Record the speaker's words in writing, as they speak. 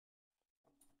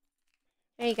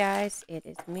Hey guys, it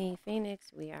is me,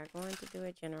 Phoenix. We are going to do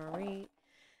a general read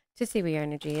to see where your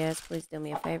energy is. Please do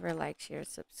me a favor, like, share,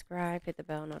 subscribe, hit the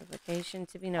bell notification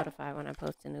to be notified when I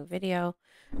post a new video.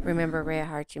 Remember, red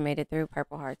hearts, you made it through.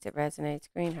 Purple hearts, it resonates.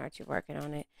 Green hearts, you're working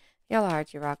on it. Yellow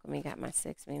hearts, you rock with me. Got my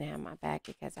six, meaning have my back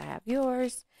because I have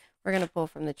yours. We're going to pull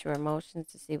from the true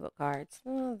emotions to see what cards.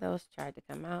 Oh, those tried to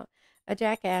come out. A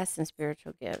jackass and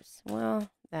spiritual gifts.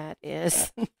 Well, that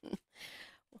is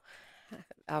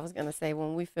I was gonna say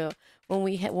when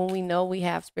we know we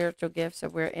have spiritual gifts or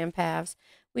we're empaths,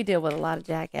 we deal with a lot of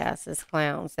jackasses,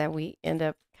 clowns that we end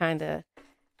up kind of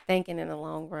thinking in the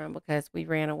long run because we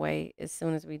ran away as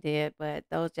soon as we did. But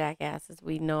those jackasses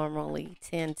we normally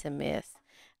tend to miss.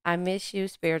 I miss you,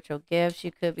 spiritual gifts.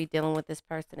 You could be dealing with this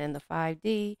person in the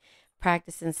 5D,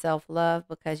 practicing self love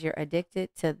because you're addicted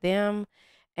to them.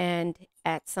 And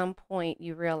at some point,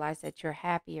 you realize that you're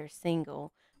happy or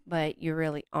single, but you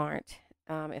really aren't,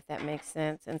 if that makes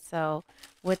sense. And so,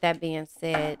 with that being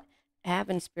said,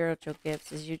 having spiritual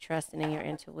gifts is you trusting in your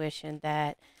intuition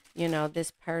that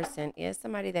this person is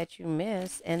somebody that you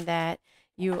miss and that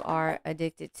you are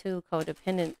addicted to,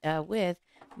 codependent with,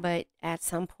 but at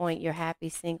some point you're happy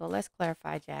single. Let's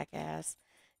clarify, jackass.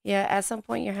 Yeah, at some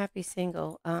point you're happy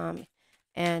single. And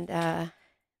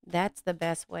that's the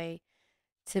best way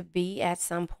to be at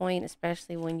some point,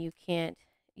 especially when you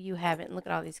haven't, look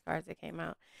at all these cards that came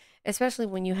out, especially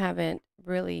when you haven't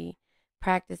really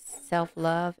practiced self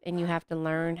love and you have to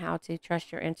learn how to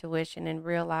trust your intuition and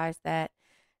realize that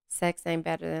sex ain't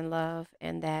better than love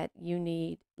and that you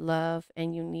need love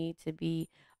and you need to be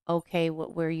okay with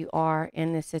where you are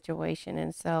in this situation.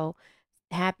 And so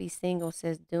happy single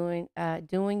says doing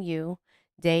you,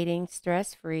 dating,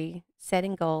 stress free,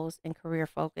 setting goals and career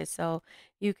focus. So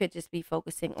you could just be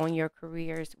focusing on your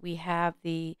careers. We have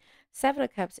the 7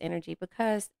 of Cups energy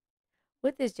because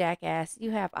with this jackass,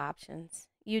 you have options.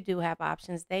 You do have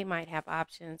options. They might have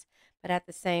options. But at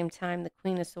the same time, the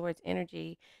Queen of Swords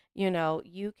energy,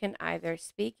 you can either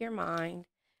speak your mind,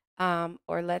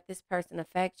 or let this person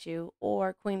affect you.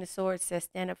 Or Queen of Swords says,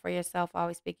 stand up for yourself,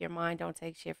 always speak your mind, don't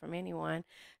take shit from anyone.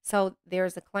 So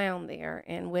there's a clown there.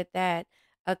 And with that,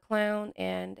 a clown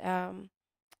and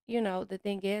the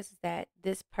thing is that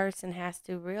this person has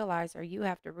to realize, or you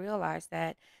have to realize,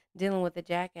 that dealing with a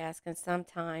jackass can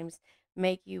sometimes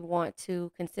make you want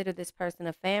to consider this person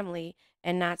a family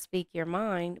and not speak your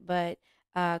mind. But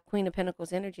Queen of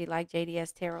Pentacles energy, like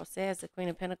JDS Tarot says, the Queen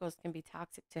of Pentacles can be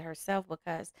toxic to herself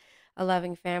because a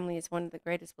loving family is one of the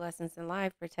greatest blessings in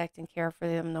life. Protect and care for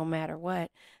them no matter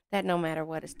what. That no matter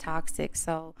what is toxic.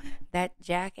 So that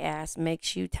jackass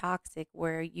makes you toxic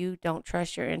where you don't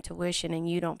trust your intuition and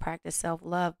you don't practice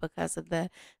self-love because of the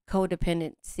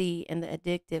codependency and the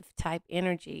addictive type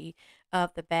energy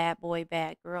of the bad boy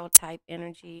bad girl type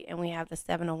energy. And we have the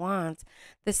 7 of Wands.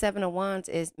 The 7 of Wands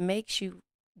is makes you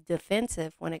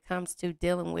defensive when it comes to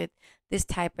dealing with this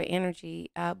type of energy,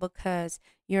 because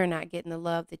you're not getting the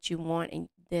love that you want and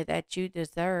that you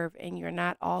deserve, and you're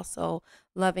not also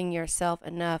loving yourself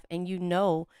enough, and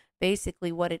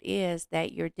basically what it is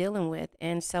that you're dealing with.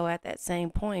 And so at that same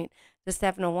point, the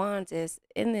 7 of Wands is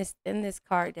in this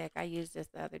card deck. I used this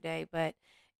the other day, but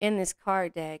in this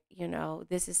card deck,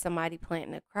 this is somebody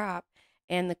planting a crop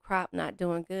and the crop not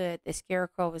doing good. The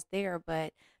scarecrow is there,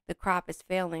 but the crop is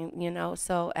failing,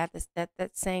 so at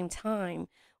that same time,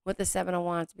 with the 7 of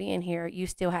Wands being here, you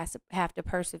still have to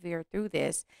persevere through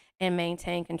this and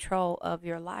maintain control of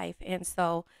your life. And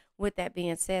so with that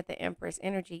being said, the Empress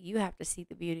energy, you have to see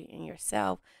the beauty in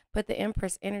yourself. But the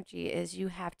Empress energy is you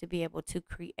have to be able to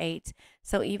create.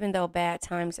 So even though bad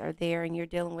times are there and you're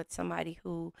dealing with somebody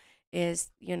who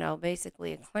is,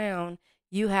 basically a clown,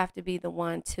 you have to be the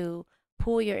one to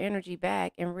pull your energy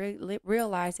back and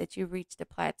realize that you reached the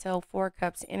plateau. 4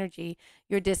 Cups energy,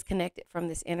 you're disconnected from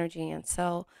this energy. And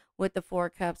so with the 4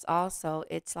 Cups also,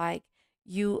 it's like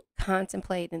you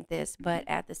contemplating this, but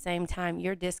at the same time,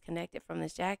 you're disconnected from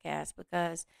this jackass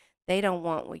because they don't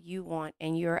want what you want,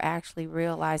 and you're actually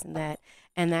realizing that.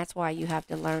 And that's why you have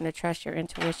to learn to trust your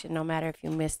intuition no matter if you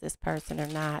miss this person or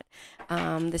not.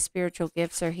 The spiritual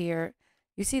gifts are here.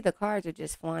 You see, the cards are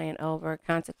just flying over.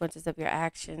 Consequences of your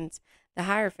actions. The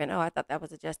Hierophant. Oh, I thought that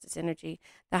was a Justice energy.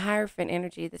 The Hierophant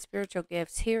energy, the spiritual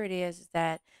gifts. Here it is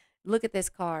that look at this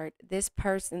card. This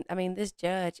person, I mean, this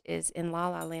judge is in La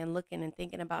La Land looking and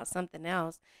thinking about something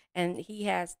else. And he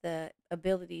has the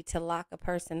ability to lock a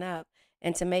person up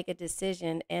and to make a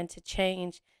decision and to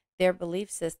change their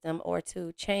belief system or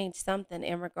to change something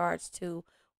in regards to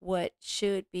what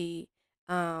should be,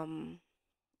 well,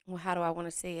 how do I want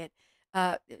to say it?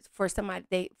 for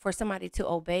somebody to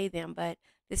obey them, but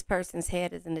this person's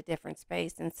head is in a different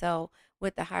space. And so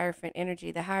with the Hierophant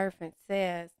energy, the Hierophant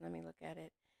says, let me look at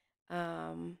it.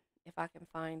 If I can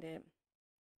find it.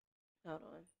 Hold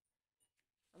on.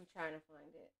 I'm trying to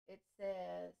find it. It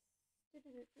says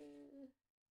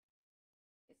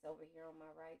it's over here on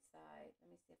my right side. Let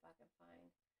me see if I can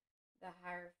find the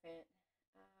Hierophant.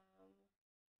 Um,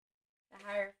 the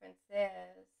Hierophant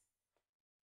says,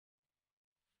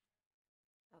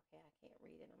 okay, I can't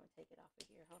read it. I'm going to take it off of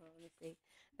here. Hold on, let me see.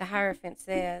 The Hierophant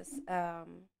says,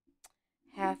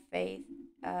 have faith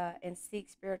and seek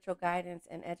spiritual guidance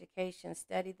and education.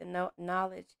 Study the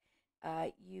knowledge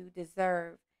you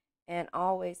deserve and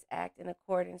always act in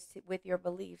accordance with your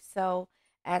beliefs. So,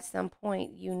 at some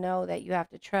point, you know that you have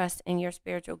to trust in your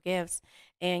spiritual gifts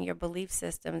and your belief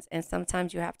systems. And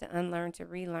sometimes you have to unlearn to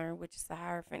relearn, which is the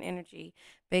Hierophant energy,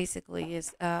 basically,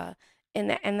 is. And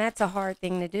that's a hard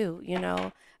thing to do, you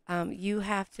know. You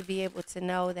have to be able to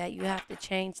know that you have to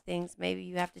change things. Maybe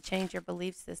you have to change your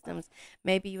belief systems.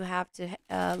 Maybe you have to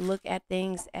look at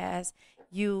things as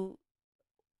you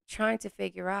trying to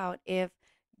figure out if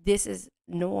this is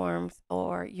norms,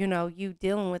 or you know, you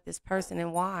dealing with this person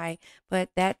and why. But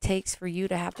that takes for you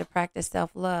to have to practice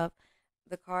self-love.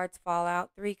 The cards fall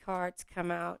out, three cards come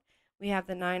out. We have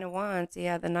the Nine of Wands.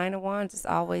 Yeah, the Nine of Wands is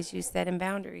always you setting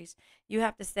boundaries. You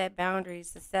have to set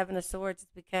boundaries. The Seven of Swords is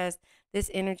because this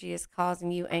energy is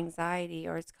causing you anxiety,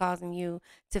 or it's causing you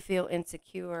to feel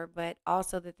insecure. But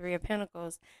also the Three of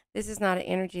Pentacles, this is not an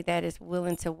energy that is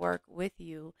willing to work with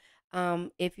you.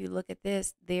 If you look at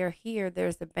this, they're here.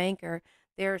 There's the banker.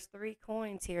 There's three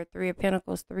coins here, Three of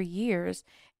Pentacles, 3 years,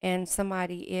 and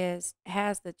somebody is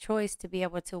has the choice to be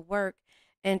able to work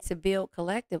and to build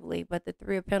collectively. But the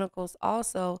Three of Pentacles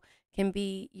also can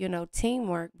be, you know,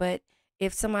 teamwork. But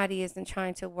if somebody isn't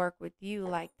trying to work with you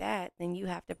like that, then you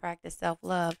have to practice self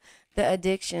love. The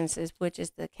addictions is which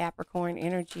is the Capricorn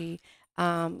energy.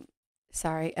 Um,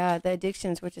 the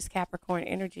addictions, which is Capricorn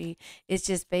energy, is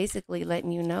just basically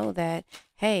letting you know that,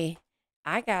 hey,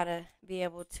 I gotta be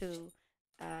able to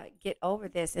get over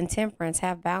this. And temperance,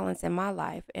 have balance in my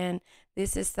life. And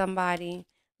this is somebody.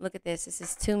 Look at this. This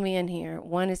is two men here.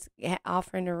 One is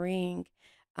offering a ring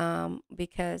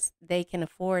because they can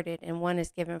afford it, and one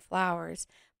is giving flowers.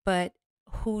 But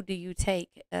who do you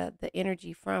take the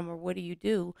energy from, or what do you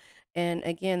do? And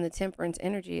again, the temperance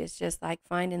energy is just like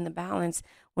finding the balance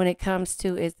when it comes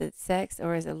to, is it sex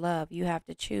or is it love? You have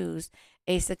to choose.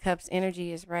 Ace of Cups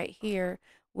energy is right here,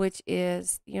 which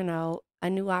is, you know, a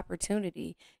new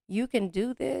opportunity. You can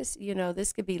do this. You know,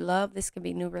 this could be love, this could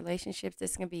be new relationships,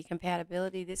 this can be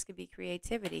compatibility, this could be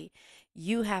creativity.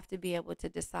 You have to be able to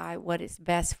decide what is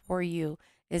best for you.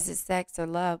 Is it sex or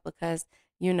love? Because,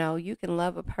 you know, you can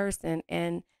love a person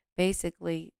and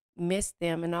basically miss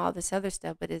them and all this other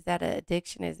stuff, but is that an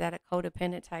addiction? Is that a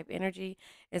codependent type energy?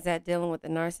 Is that dealing with a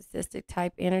narcissistic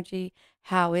type energy?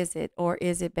 How is it? Or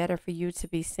is it better for you to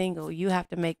be single? You have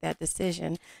to make that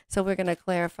decision. So we're going to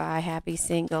clarify happy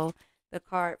single. The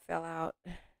card fell out,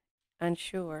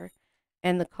 unsure.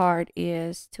 And the card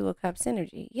is Two of Cups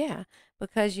energy. Yeah,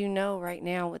 because you know right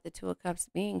now with the Two of Cups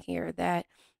being here that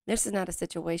this is not a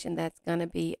situation that's going to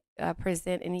be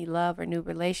present any love or new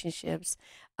relationships,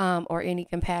 or any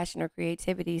compassion or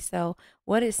creativity. So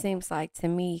what it seems like to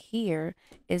me here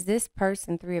is this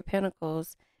person, Three of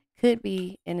Pentacles, could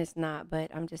be, and it's not,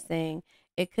 but I'm just saying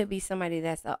it could be somebody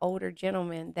that's an older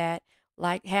gentleman that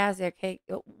like has their cake,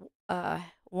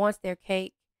 wants their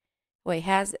cake. Wait,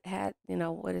 has had, you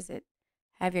know, what is it?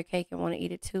 Have your cake and want to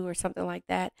eat it too, or something like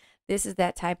that. This is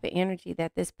that type of energy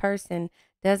that this person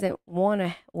doesn't want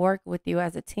to work with you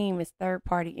as a team. It's third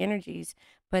party energies,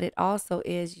 but it also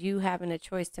is you having a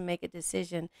choice to make a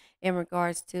decision in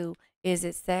regards to, is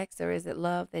it sex or is it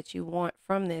love that you want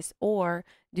from this, or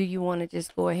do you want to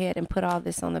just go ahead and put all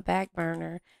this on the back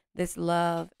burner, this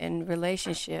love and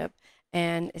relationship,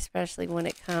 and especially when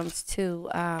it comes to,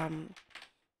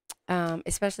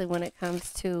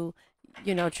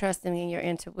 you know, trusting in your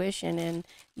intuition and,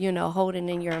 you know, holding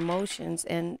in your emotions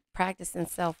and practicing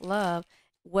self-love,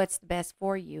 what's best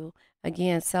for you.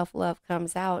 Again, self-love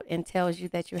comes out and tells you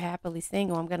that you're happily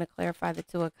single. I'm going to clarify the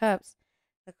Two of Cups.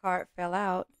 The card fell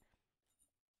out,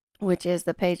 which is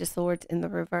the Page of Swords in the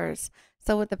reverse.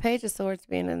 So with the Page of Swords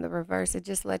being in the reverse, it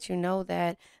just lets you know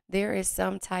that there is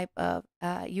some type of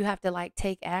you have to like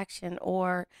take action,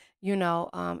 or you know,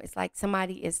 it's like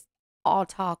somebody is all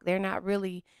talk. They're not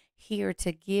really here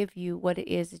to give you what it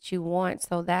is that you want.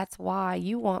 So that's why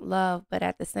you want love, but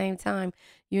at the same time,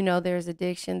 you know, there's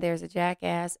addiction, there's a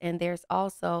jackass, and there's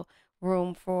also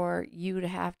room for you to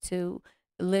have to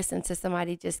listen to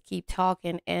somebody just keep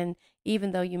talking, and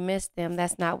even though you miss them,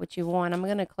 that's not what you want. I'm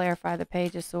going to clarify the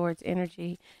Page of Swords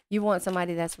energy. You want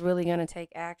somebody that's really going to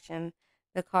take action.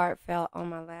 The card fell on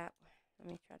my lap. Let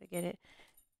me try to get it.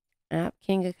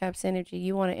 King of Cups energy.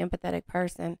 You want an empathetic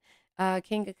person.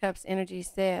 King of Cups energy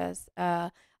says,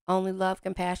 only love,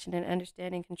 compassion, and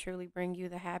understanding can truly bring you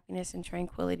the happiness and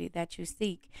tranquility that you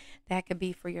seek. That could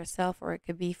be for yourself or it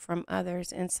could be from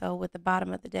others. And so, with the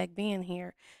bottom of the deck being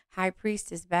here, High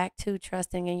Priest is back to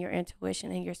trusting in your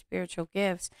intuition and your spiritual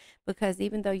gifts, because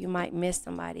even though you might miss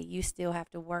somebody, you still have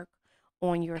to work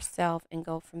on yourself and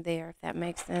go from there, if that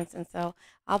makes sense. And so,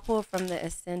 I'll pull from the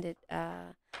Ascended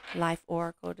Life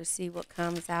Oracle to see what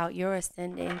comes out. You're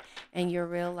ascending and you're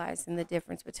realizing the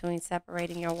difference between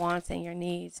separating your wants and your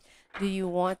needs. Do you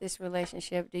want this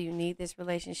relationship? Do you need this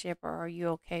relationship? Or are you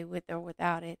okay with or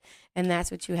without it? And that's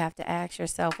what you have to ask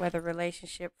yourself, whether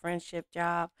relationship, friendship,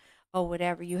 job, or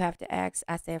whatever. You have to ask.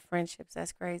 I said friendships,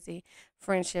 that's crazy.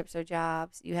 Friendships or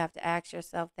jobs. You have to ask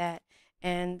yourself that.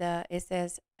 And it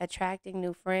says attracting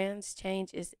new friends,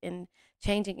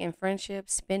 changing in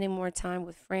friendships, spending more time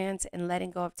with friends, and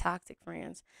letting go of toxic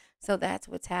friends. So that's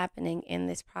what's happening in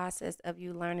this process of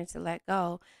you learning to let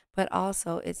go. But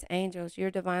also, it's angels. You're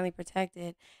divinely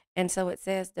protected. And so it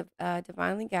says,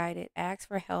 divinely guided. Ask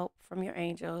for help from your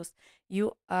angels.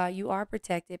 You are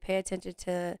protected. Pay attention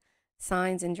to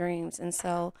signs and dreams. And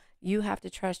so you have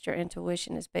to trust your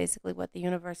intuition, is basically what the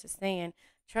universe is saying.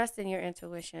 Trust in your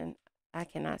intuition. I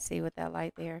cannot see with that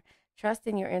light there. Trust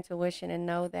in your intuition and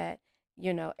know that,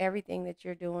 everything that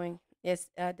you're doing is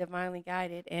divinely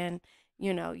guided. And,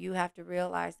 you have to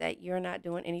realize that you're not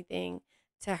doing anything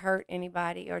to hurt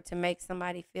anybody or to make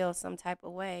somebody feel some type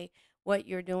of way. What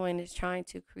you're doing is trying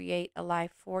to create a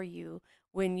life for you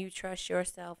when you trust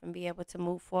yourself and be able to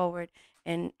move forward.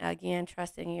 And again,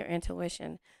 trusting your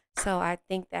intuition. So I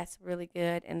think that's really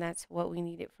good. And that's what we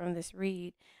needed from this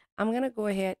read. I'm going to go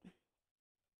ahead.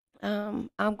 I'm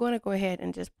going to go ahead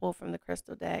and just pull from the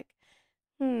crystal deck.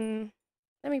 Hmm.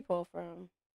 Let me pull from.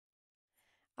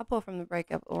 I'll pull from the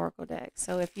breakup oracle deck.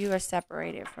 So if you are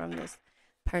separated from this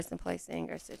person, place,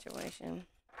 thing, or situation,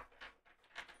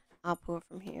 I'll pull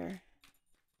from here.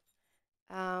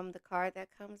 The card that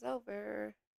comes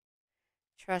over,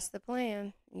 trust the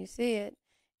plan. You see it.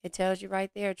 It tells you right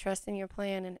there, trust in your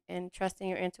plan and trust in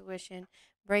your intuition.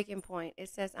 Breaking point. It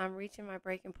says, I'm reaching my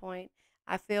breaking point.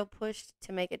 I feel pushed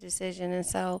to make a decision. And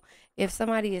so if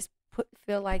somebody is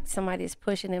feel like somebody is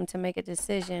pushing them to make a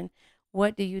decision,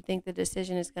 what do you think the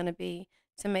decision is going to be?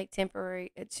 To make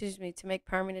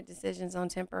permanent decisions on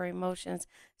temporary emotions.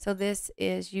 So this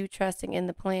is you trusting in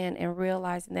the plan and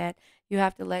realizing that you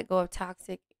have to let go of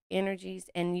toxic energies,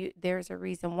 and there's a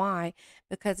reason why,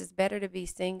 because it's better to be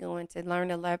single and to learn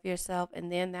to love yourself,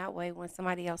 and then that way when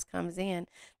somebody else comes in,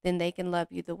 then they can love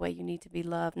you the way you need to be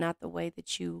loved, not the way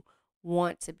that you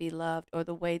want to be loved or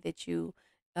the way that you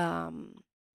um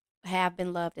have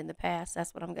been loved in the past.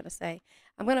 That's what I'm going to say.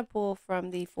 I'm going to pull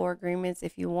from the Four Agreements.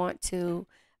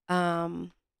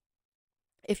 Um,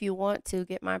 if you want to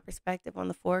get my perspective on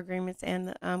the Four Agreements and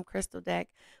the crystal deck,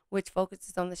 which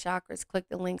focuses on the chakras, click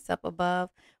the links up above.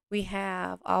 We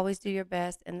have Always Do Your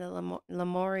Best and the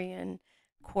Lemurian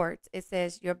Quartz. It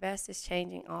says your best is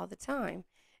changing all the time.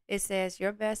 It says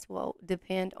your best will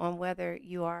depend on whether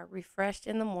you are refreshed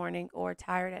in the morning or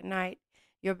tired at night.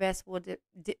 Your best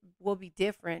will be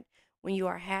different when you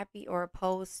are happy or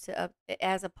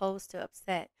as opposed to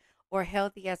upset, or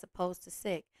healthy as opposed to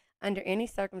sick. Under any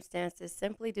circumstances,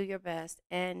 simply do your best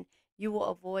and you will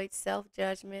avoid self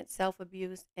judgment, self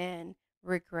abuse, and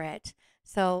regret.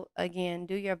 So, again,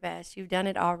 do your best. You've done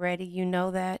it already. You know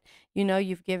that. You know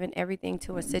you've given everything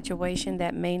to a situation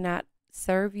that may not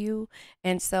serve you.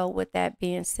 And so, with that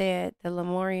being said, the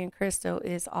Lemurian crystal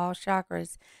is all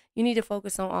chakras. You need to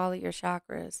focus on all of your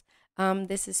chakras.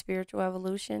 This is spiritual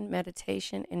evolution,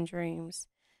 meditation, and dreams.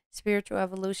 Spiritual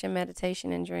evolution,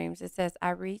 meditation, and dreams. It says,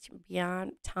 I reach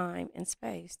beyond time and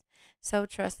space. So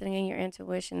trusting in your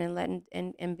intuition and letting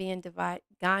and being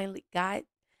divinely guided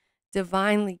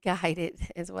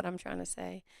is what I'm trying to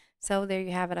say. So there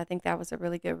you have it. I think that was a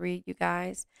really good read, you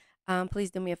guys.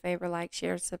 Please do me a favor, like,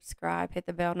 share, subscribe, hit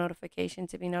the bell notification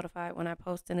to be notified when I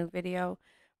post a new video.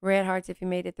 Red hearts if you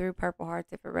made it through, purple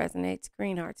hearts if it resonates,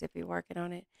 green hearts if you're working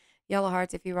on it. Yellow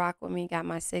hearts, if you rock with me, got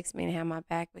my six, meaning have my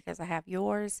back because I have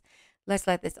yours. Let's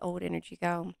let this old energy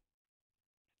go.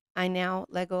 I now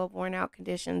let go of worn out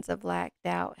conditions of lack,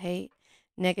 doubt, hate,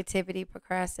 negativity,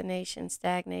 procrastination,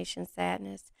 stagnation,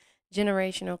 sadness,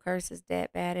 generational curses,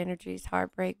 debt, bad energies,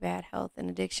 heartbreak, bad health, and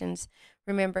addictions.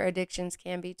 Remember, addictions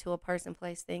can be to a person,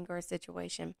 place, thing, or a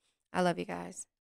situation. I love you guys.